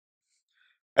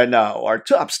And now, our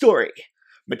top story.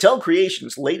 Mattel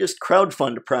Creations' latest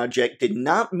crowdfund project did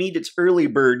not meet its early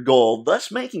bird goal,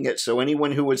 thus making it so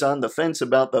anyone who was on the fence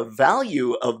about the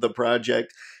value of the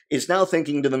project is now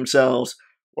thinking to themselves,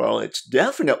 well, it's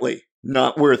definitely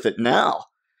not worth it now.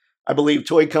 I believe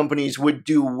toy companies would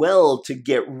do well to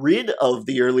get rid of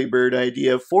the early bird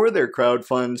idea for their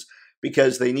crowdfunds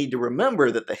because they need to remember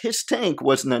that the Hiss Tank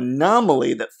was an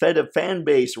anomaly that fed a fan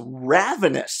base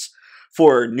ravenous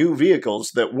for new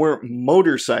vehicles that weren't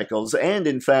motorcycles, and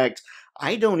in fact,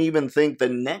 I don't even think the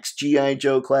next GI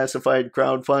Joe classified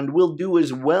crowdfund will do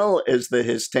as well as the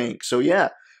Hiss Tank. So yeah,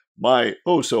 my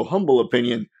oh-so-humble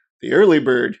opinion, the early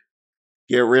bird,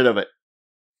 get rid of it.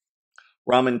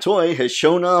 Ramen Toy has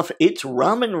shown off its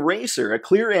Ramen Racer, a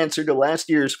clear answer to last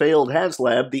year's failed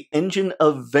HasLab, the Engine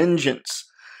of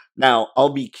Vengeance. Now,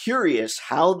 I'll be curious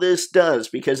how this does,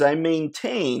 because I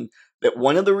maintain that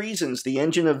one of the reasons the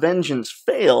Engine of Vengeance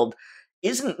failed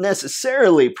isn't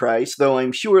necessarily price, though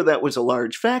I'm sure that was a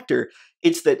large factor.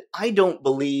 It's that I don't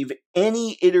believe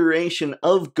any iteration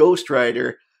of Ghost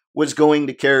Rider was going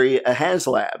to carry a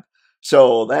HasLab.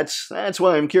 So that's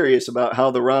why I'm curious about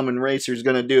how the Ramen Racer is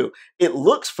going to do. It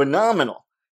looks phenomenal.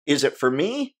 Is it for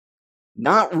me?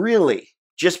 Not really.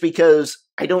 Just because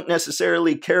I don't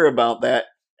necessarily care about that.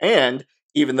 And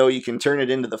even though you can turn it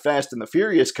into the Fast and the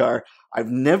Furious car, I've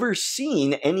never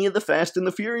seen any of the Fast and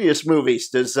the Furious movies.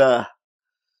 Does that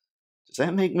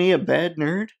make me a bad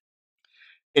nerd?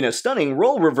 In a stunning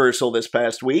role reversal this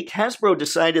past week, Hasbro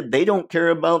decided they don't care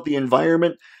about the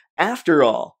environment after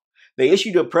all. They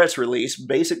issued a press release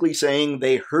basically saying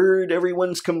they heard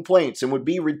everyone's complaints and would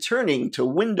be returning to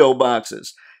window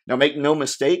boxes. Now make no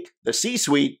mistake, the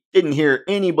C-suite didn't hear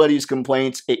anybody's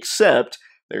complaints except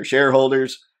their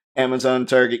shareholders, Amazon,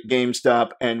 Target,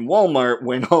 GameStop, and Walmart,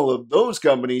 when all of those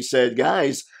companies said,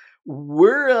 guys,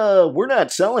 we're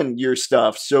not selling your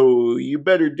stuff, so you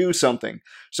better do something.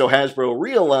 So Hasbro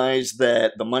realized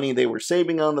that the money they were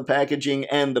saving on the packaging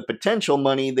and the potential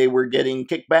money they were getting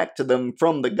kicked back to them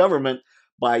from the government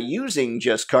by using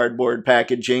just cardboard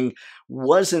packaging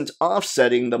wasn't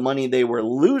offsetting the money they were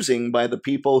losing by the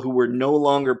people who were no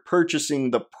longer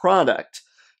purchasing the product.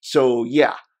 So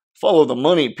yeah, follow the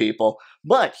money, people.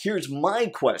 But here's my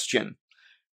question.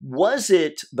 Was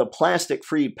it the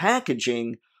plastic-free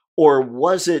packaging, or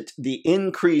was it the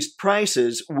increased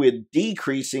prices with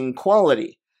decreasing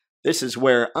quality? This is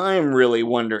where I'm really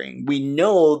wondering. We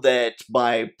know that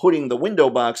by putting the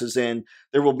window boxes in,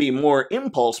 there will be more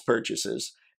impulse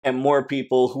purchases and more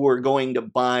people who are going to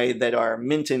buy that are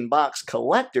mint-in-box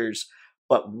collectors.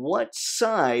 But what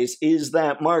size is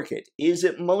that market? Is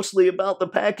it mostly about the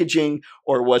packaging,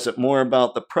 or was it more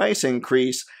about the price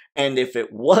increase? And if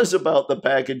it was about the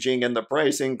packaging and the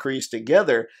price increase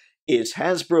together, is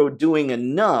Hasbro doing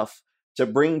enough to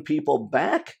bring people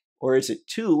back? Or is it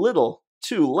too little,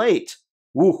 too late?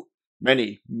 Woo,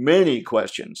 many, many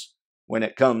questions when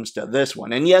it comes to this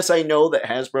one. And yes, I know that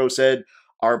Hasbro said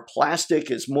our plastic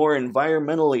is more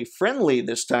environmentally friendly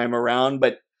this time around,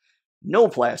 but no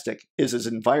plastic is as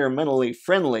environmentally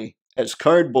friendly as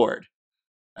cardboard.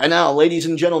 And now, ladies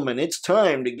and gentlemen, it's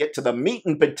time to get to the meat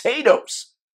and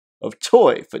potatoes of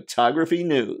toy photography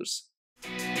news.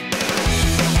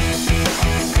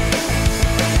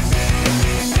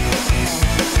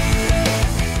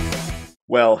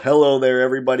 Well, hello there,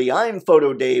 everybody. I'm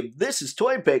Photo Dave. This is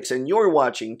Toypixx, and you're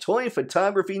watching Toy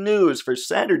Photography News for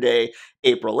Saturday,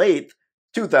 April 8th,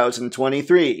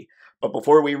 2023. But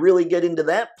before we really get into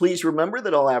that, please remember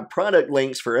that I'll have product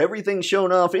links for everything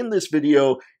shown off in this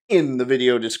video in the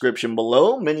video description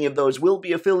below. Many of those will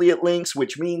be affiliate links,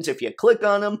 which means if you click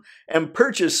on them and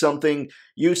purchase something,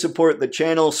 you support the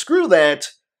channel. Screw that,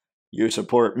 you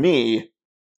support me,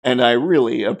 and I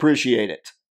really appreciate it.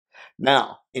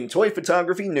 Now, in toy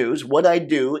photography news, what I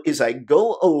do is I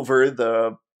go over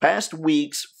the past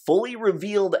week's fully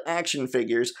revealed action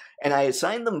figures, and I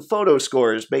assign them photo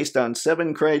scores based on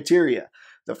 7 criteria.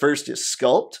 The first is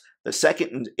sculpt, the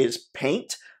second is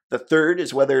paint, the third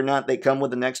is whether or not they come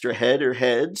with an extra head or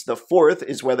heads, the fourth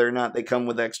is whether or not they come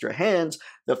with extra hands,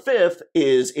 the fifth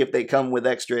is if they come with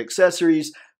extra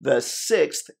accessories, the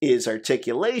sixth is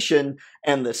articulation,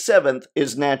 and the seventh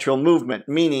is natural movement,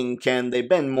 meaning can they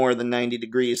bend more than 90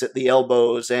 degrees at the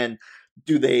elbows, and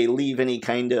do they leave any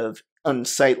kind of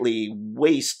unsightly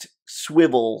waist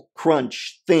swivel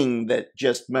crunch thing that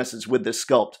just messes with the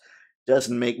sculpt.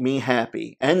 Doesn't make me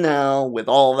happy. And now, with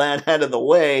all that out of the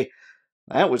way,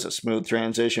 that was a smooth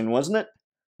transition, wasn't it?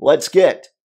 Let's get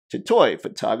to toy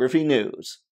photography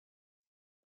news.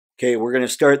 Okay, we're going to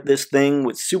start this thing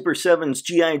with Super7's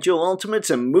GI Joe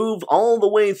Ultimates and move all the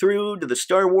way through to the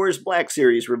Star Wars Black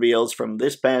Series reveals from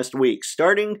this past week,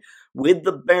 starting with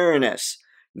the Baroness.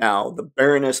 Now, the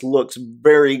Baroness looks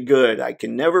very good. I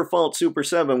can never fault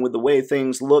Super7 with the way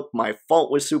things look. My fault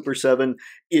with Super7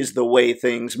 is the way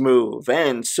things move.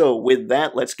 And so with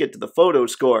that, let's get to the photo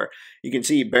score. You can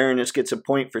see Baroness gets a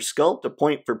point for sculpt, a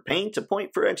point for paint, a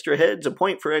point for extra heads, a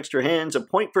point for extra hands, a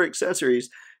point for accessories.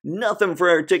 Nothing for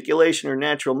articulation or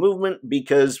natural movement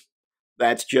because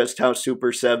that's just how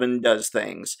Super7 does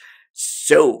things.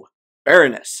 So,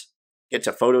 Baroness gets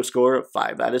a photo score of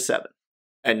 5 out of 7.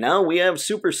 And now we have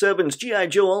Super7's GI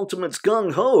Joe Ultimates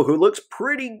Gung Ho, who looks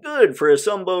pretty good for a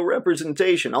Sumbo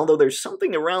representation, although there's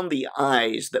something around the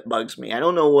eyes that bugs me. I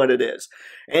don't know what it is.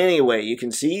 Anyway, you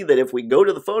can see that if we go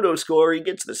to the photo score, he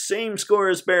gets the same score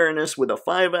as Baroness with a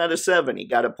 5 out of 7. He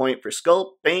got a point for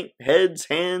sculpt, paint, heads,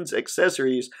 hands,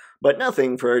 accessories, but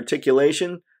nothing for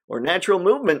articulation or natural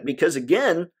movement because,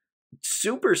 again,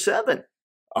 Super7.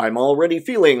 I'm already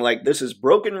feeling like this is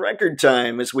broken record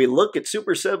time as we look at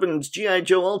Super7's GI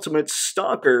Joe Ultimates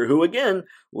Stalker, who again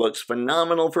looks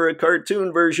phenomenal for a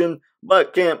cartoon version,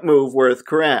 but can't move worth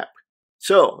crap.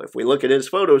 So, if we look at his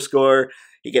photo score,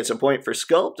 he gets a point for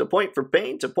sculpt, a point for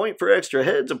paint, a point for extra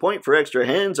heads, a point for extra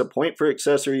hands, a point for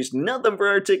accessories, nothing for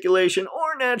articulation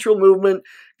or natural movement,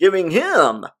 giving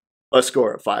him a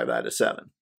score of 5 out of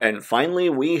 7. And finally,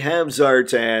 we have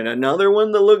Zartan, another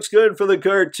one that looks good for the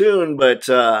cartoon, but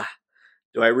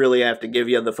do I really have to give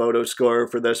you the photo score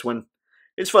for this one?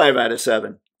 It's 5 out of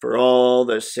 7, for all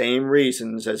the same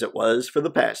reasons as it was for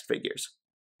the past figures.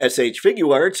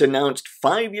 Figuarts announced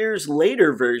 5 years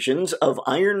later versions of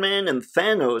Iron Man and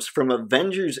Thanos from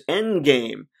Avengers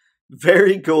Endgame.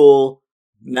 Very cool,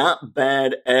 not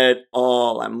bad at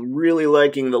all. I'm really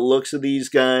liking the looks of these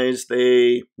guys.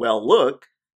 They, well, look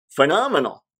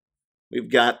phenomenal. We've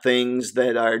got things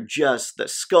that are just, the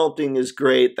sculpting is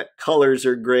great, the colors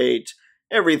are great,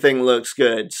 everything looks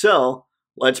good. So,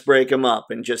 let's break them up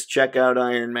and just check out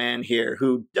Iron Man here,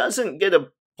 who doesn't get a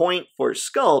point for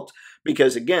sculpt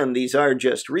because, again, these are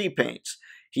just repaints.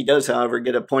 He does, however,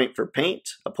 get a point for paint,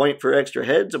 a point for extra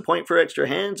heads, a point for extra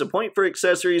hands, a point for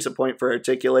accessories, a point for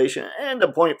articulation, and a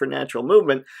point for natural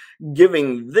movement,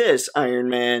 giving this Iron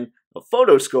Man a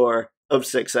photo score of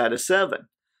 6 out of 7.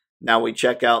 Now we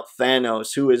check out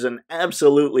Thanos, who is an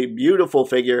absolutely beautiful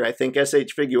figure. I think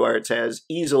Figuarts has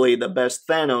easily the best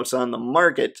Thanos on the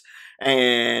market.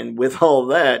 And with all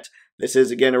that, this is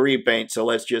again a repaint, so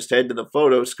let's just head to the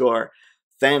photo score.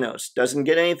 Thanos doesn't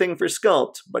get anything for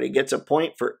sculpt, but he gets a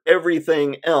point for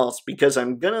everything else because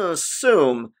I'm going to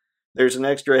assume there's an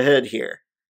extra head here.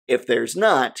 If there's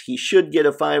not, he should get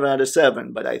a 5 out of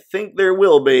 7, but I think there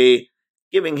will be,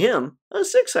 giving him a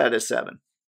 6 out of 7.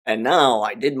 And now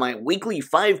I did my weekly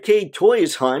 5K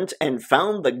toys hunt and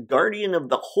found the Guardian of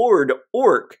the Horde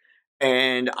Orc.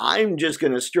 And I'm just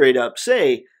going to straight up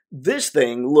say, this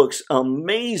thing looks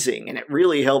amazing. And it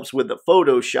really helps with the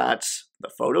photo shots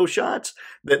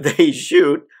that they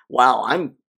shoot.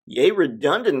 Wow, yay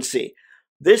redundancy.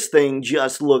 This thing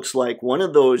just looks like one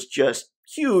of those just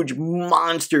huge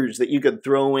monsters that you could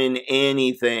throw in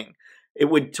anything. It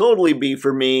would totally be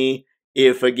for me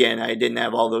if, again, I didn't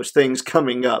have all those things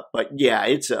coming up. But yeah,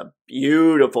 it's a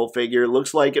beautiful figure.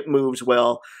 Looks like it moves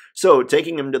well. So,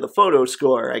 taking him to the photo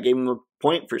score, I gave him a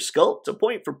point for sculpt, a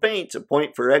point for paint, a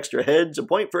point for extra heads, a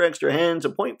point for extra hands, a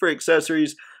point for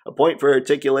accessories, a point for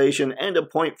articulation, and a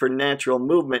point for natural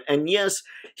movement. And yes,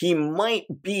 he might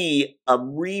be a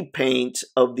repaint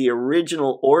of the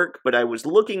original Orc, but I was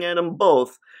looking at them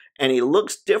both, and he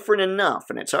looks different enough,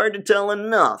 and it's hard to tell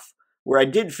enough, where I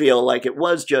did feel like it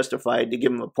was justified to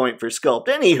give him a point for sculpt.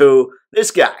 Anywho,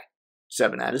 this guy,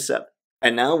 7 out of 7.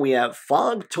 And now we have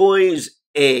Fog Toys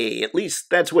A. At least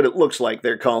that's what it looks like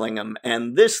they're calling him.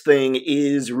 And this thing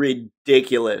is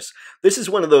ridiculous. This is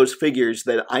one of those figures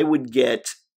that I would get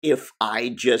if I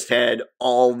just had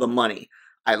all the money.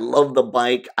 I love the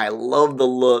bike, I love the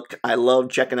look, I love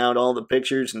checking out all the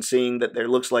pictures and seeing that there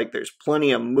looks like there's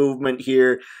plenty of movement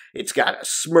here. It's got a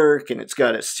smirk and it's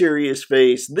got a serious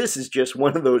face. This is just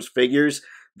one of those figures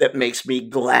that makes me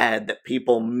glad that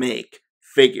people make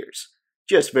figures.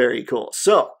 Just very cool.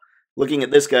 So, looking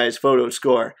at this guy's photo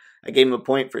score, I gave him a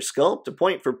point for sculpt, a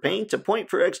point for paint, a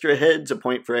point for extra heads, a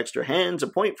point for extra hands, a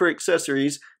point for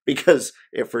accessories, because,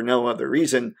 if for no other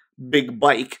reason, big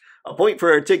bike, a point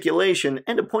for articulation,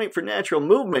 and a point for natural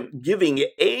movement, giving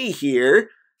A here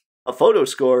a photo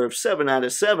score of 7 out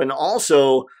of 7.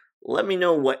 Also, let me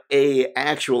know what A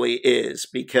actually is,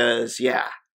 because, yeah,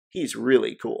 he's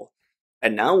really cool.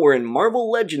 And now we're in Marvel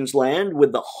Legends land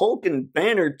with the Hulk and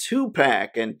Banner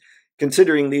 2-pack, and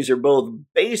Considering these are both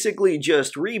basically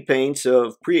just repaints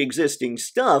of pre-existing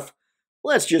stuff,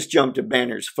 let's just jump to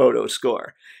Banner's photo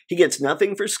score. He gets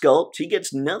nothing for sculpt, he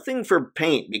gets nothing for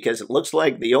paint because it looks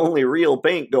like the only real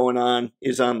paint going on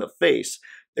is on the face.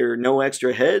 There are no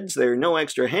extra heads, there are no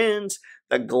extra hands,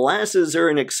 the glasses are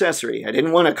an accessory. I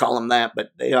didn't want to call them that,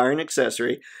 but they are an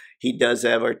accessory. He does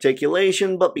have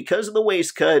articulation, but because of the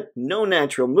waist cut, no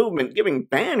natural movement, giving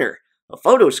Banner a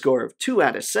photo score of 2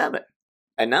 out of 7.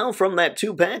 And now from that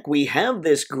 2-pack, we have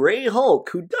this Gray Hulk,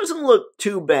 who doesn't look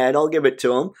too bad, I'll give it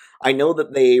to him. I know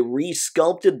that they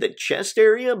re-sculpted the chest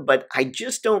area, but I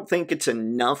just don't think it's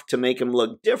enough to make him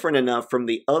look different enough from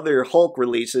the other Hulk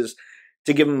releases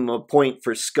to give him a point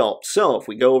for sculpt. So if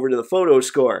we go over to the photo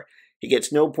score, he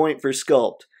gets no point for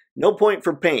sculpt. No point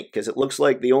for paint, because it looks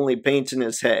like the only paint's in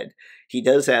his head. He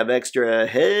does have extra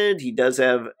head, he does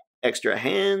have extra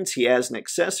hands, he has an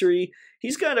accessory,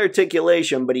 he's got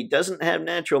articulation, but he doesn't have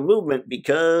natural movement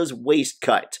because waist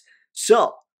cut.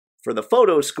 So, for the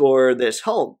photo score, this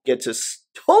Hulk gets a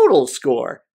total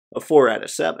score of 4 out of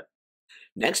 7.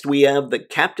 Next, we have the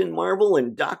Captain Marvel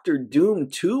and Doctor Doom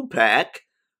 2-pack,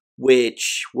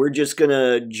 which we're just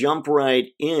gonna jump right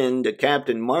into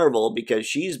Captain Marvel because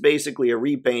she's basically a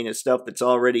repaint of stuff that's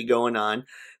already going on.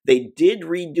 They did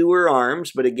redo her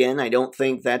arms, but again, I don't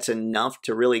think that's enough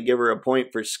to really give her a point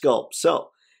for sculpt. So,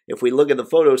 if we look at the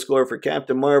photo score for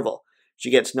Captain Marvel, she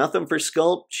gets nothing for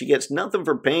sculpt, she gets nothing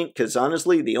for paint, because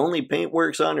honestly, the only paint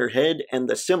works on her head and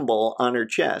the symbol on her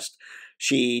chest.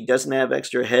 She doesn't have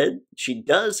extra head, she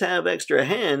does have extra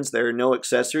hands, there are no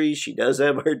accessories, she does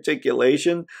have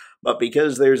articulation, but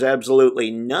because there's absolutely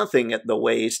nothing at the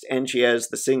waist, and she has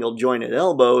the single jointed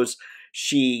elbows,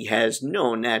 she has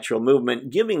no natural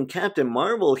movement, giving Captain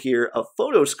Marvel here a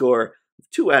photo score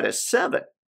of 2 out of 7.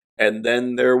 And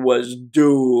then there was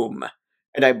Doom.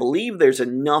 And I believe there's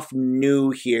enough new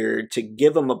here to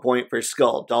give him a point for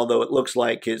sculpt, although it looks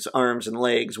like his arms and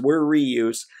legs were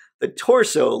reuse. The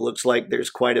torso looks like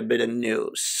there's quite a bit of new.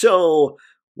 So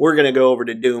we're going to go over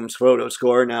to Doom's photo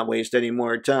score, not waste any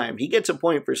more time. He gets a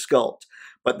point for sculpt,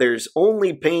 but there's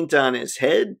only paint on his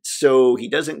head, so he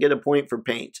doesn't get a point for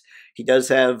paint. He does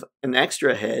have an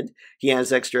extra head, he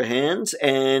has extra hands,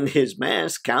 and his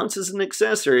mask counts as an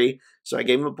accessory, so I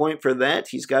gave him a point for that.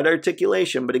 He's got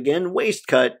articulation, but again, waist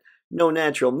cut, no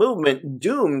natural movement.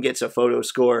 Doom gets a photo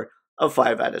score of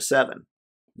 5 out of 7.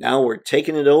 Now we're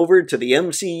taking it over to the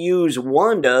MCU's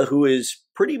Wanda, who is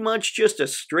pretty much just a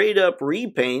straight-up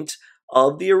repaint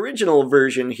of the original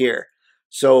version here.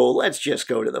 So let's just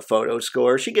go to the photo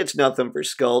score. She gets nothing for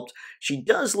sculpt. She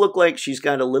does look like she's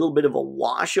got a little bit of a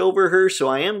wash over her, so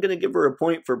I am going to give her a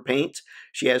point for paint.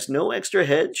 She has no extra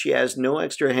head. She has no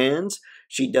extra hands.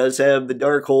 She does have the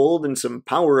dark hold and some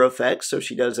power effects, so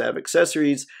she does have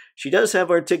accessories. She does have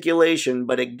articulation,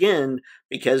 but again,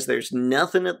 because there's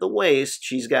nothing at the waist,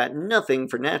 she's got nothing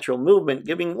for natural movement,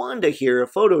 giving Wanda here a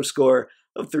photo score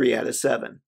of 3 out of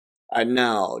 7. And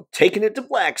now, taking it to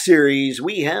Black Series,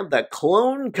 we have the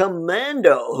Clone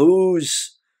Commando,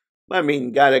 who's,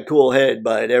 got a cool head,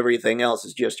 but everything else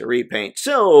is just a repaint.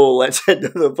 So, let's head to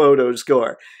the photo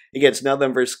score. He gets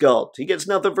nothing for sculpt. He gets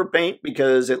nothing for paint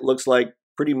because it looks like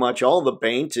pretty much all the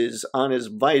paint is on his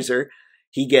visor.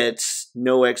 He gets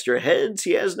no extra heads.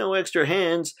 He has no extra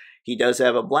hands. He does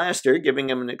have a blaster, giving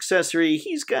him an accessory.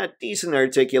 He's got decent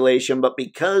articulation, but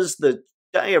because the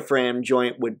diaphragm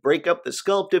joint would break up the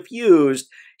sculpt if used,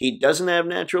 he doesn't have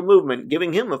natural movement,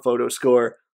 giving him a photo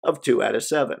score of 2 out of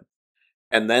 7.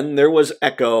 And then there was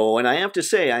Echo, and I have to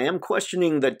say, I am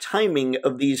questioning the timing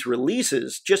of these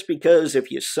releases, just because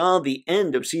if you saw the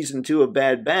end of Season 2 of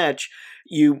Bad Batch,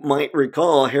 you might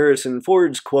recall Harrison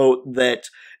Ford's quote that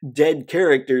dead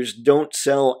characters don't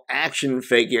sell action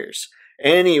figures.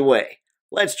 Anyway,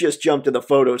 let's just jump to the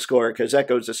photo score, because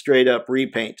Echo's a straight-up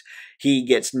repaint. He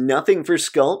gets nothing for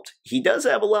sculpt. He does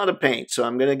have a lot of paint, so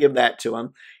I'm going to give that to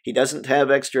him. He doesn't have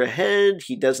extra head.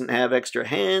 He doesn't have extra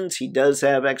hands. He does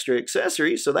have extra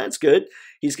accessories, so that's good.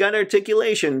 He's got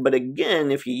articulation, but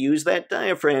again, if you use that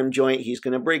diaphragm joint, he's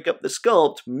going to break up the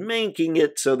sculpt, making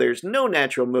it so there's no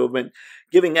natural movement,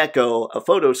 giving Echo a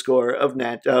photo score of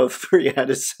 3 out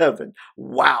of 7.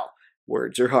 Wow,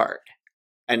 words are hard.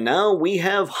 And now we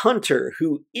have Hunter,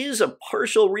 who is a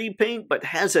partial repaint, but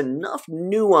has enough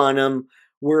new on him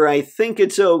where I think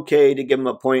it's okay to give him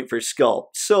a point for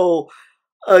sculpt. So,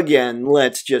 again,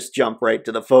 let's just jump right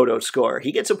to the photo score.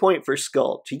 He gets a point for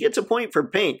sculpt. He gets a point for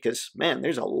paint, because, man,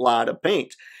 there's a lot of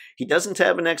paint. He doesn't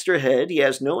have an extra head, he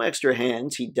has no extra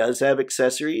hands, he does have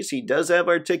accessories, he does have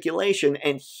articulation,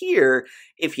 and here,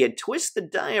 if you twist the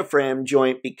diaphragm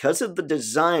joint because of the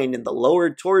design in the lower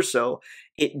torso,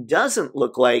 it doesn't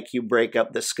look like you break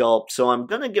up the sculpt, so I'm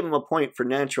going to give him a point for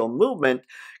natural movement,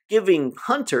 giving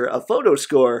Hunter a photo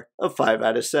score of 5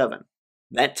 out of 7.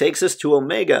 That takes us to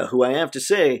Omega, who I have to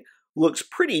say, looks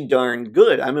pretty darn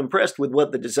good. I'm impressed with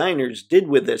what the designers did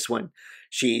with this one.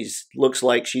 Looks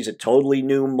like she's a totally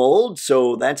new mold,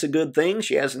 so that's a good thing.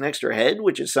 She has an extra head,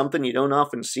 which is something you don't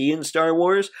often see in Star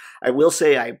Wars. I will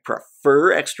say I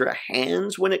prefer extra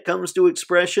hands when it comes to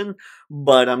expression,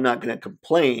 but I'm not going to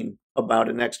complain about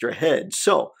an extra head.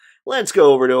 So let's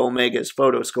go over to Omega's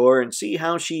photo score and see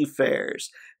how she fares.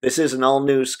 This is an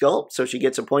all-new sculpt, so she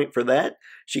gets a point for that.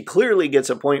 She clearly gets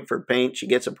a point for paint. She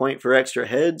gets a point for extra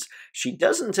heads. She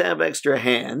doesn't have extra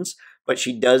hands, but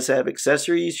she does have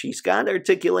accessories. She's got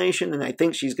articulation, and I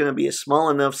think she's going to be a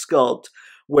small enough sculpt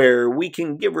where we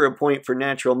can give her a point for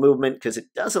natural movement because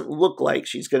it doesn't look like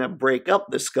she's going to break up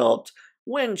the sculpt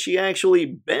when she actually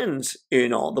bends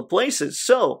in all the places.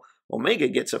 So Omega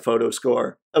gets a photo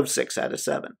score of 6 out of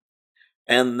 7.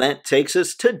 And that takes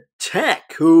us to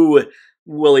Tech, who,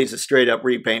 well, he's a straight-up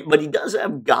repaint, but he does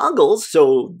have goggles,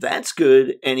 so that's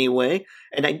good anyway.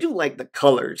 And I do like the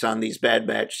colors on these Bad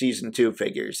Batch Season 2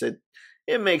 figures.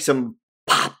 It makes them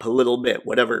pop a little bit,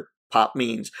 whatever pop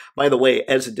means. By the way,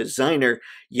 as a designer,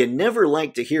 you never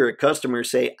like to hear a customer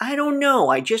say, I don't know,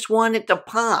 I just want it to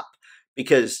pop,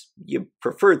 because you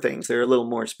prefer things that are a little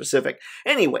more specific.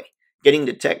 Anyway, getting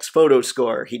to Tech's photo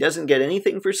score, he doesn't get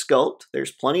anything for sculpt.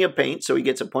 There's plenty of paint, so he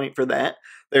gets a point for that.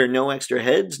 There are no extra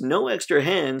heads, no extra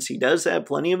hands. He does have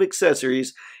plenty of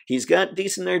accessories. He's got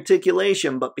decent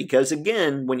articulation, but because,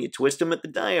 again, when you twist him at the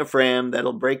diaphragm,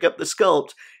 that'll break up the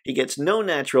sculpt, he gets no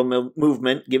natural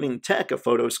movement, giving Tech a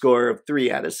photo score of 3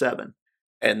 out of 7.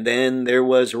 And then there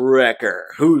was Wrecker,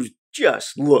 who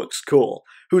just looks cool,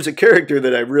 who's a character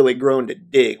that I've really grown to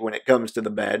dig when it comes to the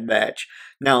Bad Batch.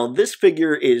 Now, this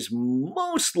figure is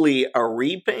mostly a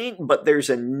repaint, but there's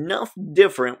enough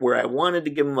different where I wanted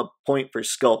to give him a point for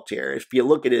sculpt here. If you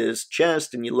look at his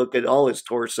chest and you look at all his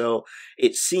torso,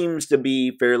 it seems to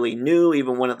be fairly new.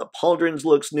 Even one of the pauldrons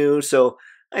looks new, so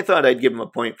I thought I'd give him a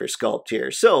point for sculpt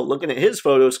here. So, looking at his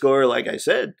photo score, like I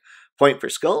said, point for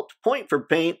sculpt, point for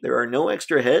paint. There are no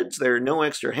extra heads, there are no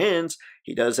extra hands.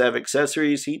 He does have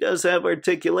accessories, he does have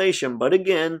articulation, but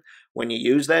again, when you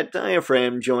use that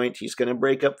diaphragm joint, he's going to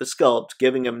break up the sculpt,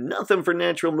 giving him nothing for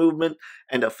natural movement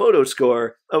and a photo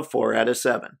score of 4 out of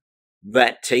 7.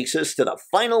 That takes us to the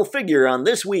final figure on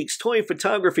this week's Toy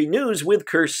Photography News with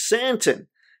Kersantin.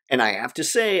 And I have to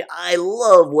say, I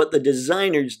love what the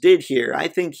designers did here. I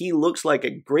think he looks like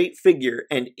a great figure,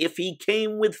 and if he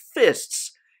came with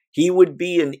fists, he would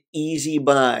be an easy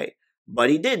buy. But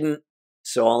he didn't,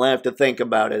 so I'll have to think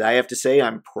about it. I have to say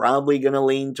I'm probably going to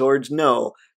lean towards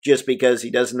no, just because he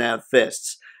doesn't have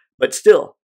fists. But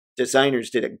still, designers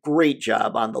did a great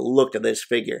job on the look of this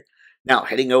figure. Now,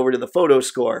 heading over to the photo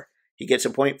score, he gets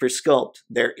a point for sculpt.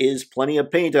 There is plenty of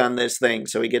paint on this thing,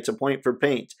 so he gets a point for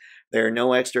paint. There are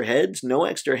no extra heads, no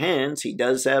extra hands. He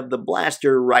does have the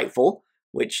blaster rifle,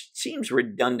 which seems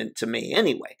redundant to me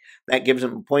anyway. That gives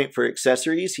him a point for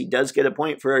accessories. He does get a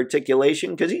point for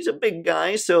articulation because he's a big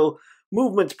guy, so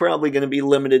movement's probably going to be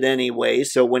limited anyway.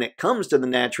 So when it comes to the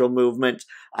natural movement,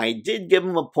 I did give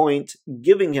him a point,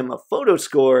 giving him a photo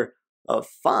score of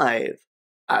 5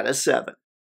 out of 7.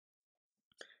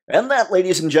 And that,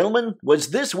 ladies and gentlemen, was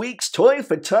this week's Toy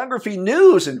Photography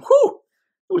News. And whew,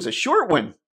 it was a short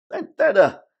one.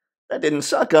 That didn't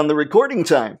suck on the recording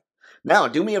time. Now,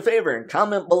 do me a favor and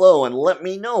comment below and let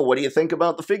me know, what do you think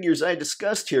about the figures I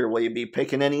discussed here? Will you be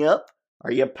picking any up?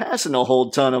 Are you passing a whole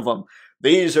ton of them?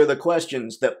 These are the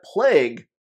questions that plague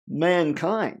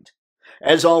mankind.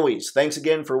 As always, thanks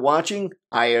again for watching.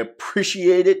 I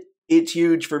appreciate it. It's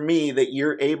huge for me that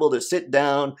you're able to sit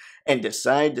down and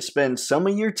decide to spend some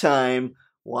of your time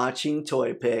watching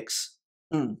Toypixx.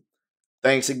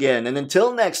 Thanks again, and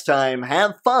until next time,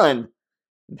 have fun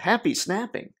and happy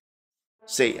snapping.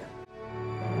 See ya.